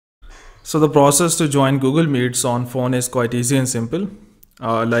So the process to join Google Meets on phone is quite easy and simple.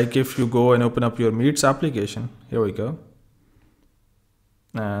 Like if you go and open up your Meets application, here we go.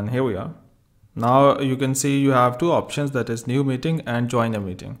 And here we are. Now you can see you have two options, that is new meeting and join a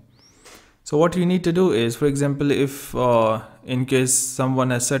meeting. So what you need to do is, for example, if in case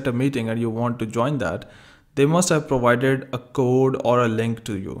someone has set a meeting and you want to join that, they must have provided a code or a link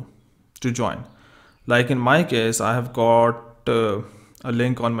to you to join. Like in my case, I have got a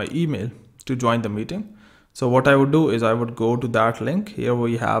link on my email to join the meeting. So what I would do is I would go to that link. Here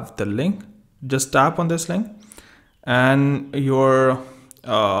we have the link. Just tap on this link and your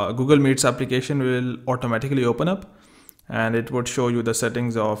Google Meets application will automatically open up, and it would show you the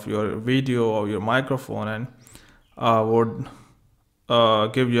settings of your video or your microphone, and would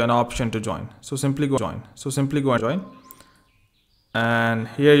give you an option to join. So simply go and join. And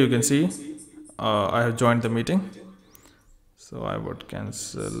here you can see I have joined the meeting. So I would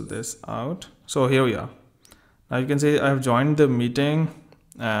cancel this out. So here we are. Now you can see I have joined the meeting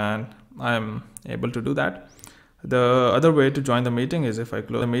and I am able to do that. The other way to join the meeting is if I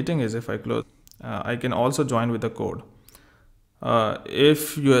close I can also join with the code.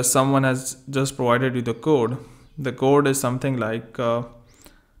 If someone has just provided you the code is something like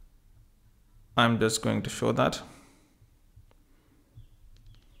I'm just going to show that.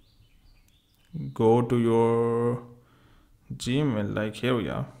 Go to your Gmail, like here we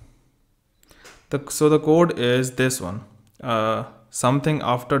are. So the code is this one, something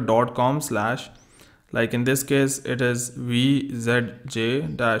after .com/, like in this case it is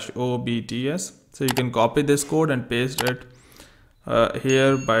VZJ-OBTS. So you can copy this code and paste it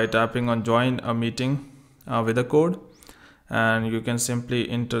here by tapping on join a meeting with a code, and you can simply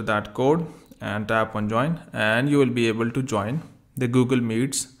enter that code and tap on join, and you will be able to join the Google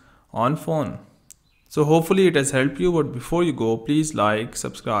Meets on phone. So hopefully it has helped you, but before you go, please like,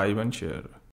 subscribe and share.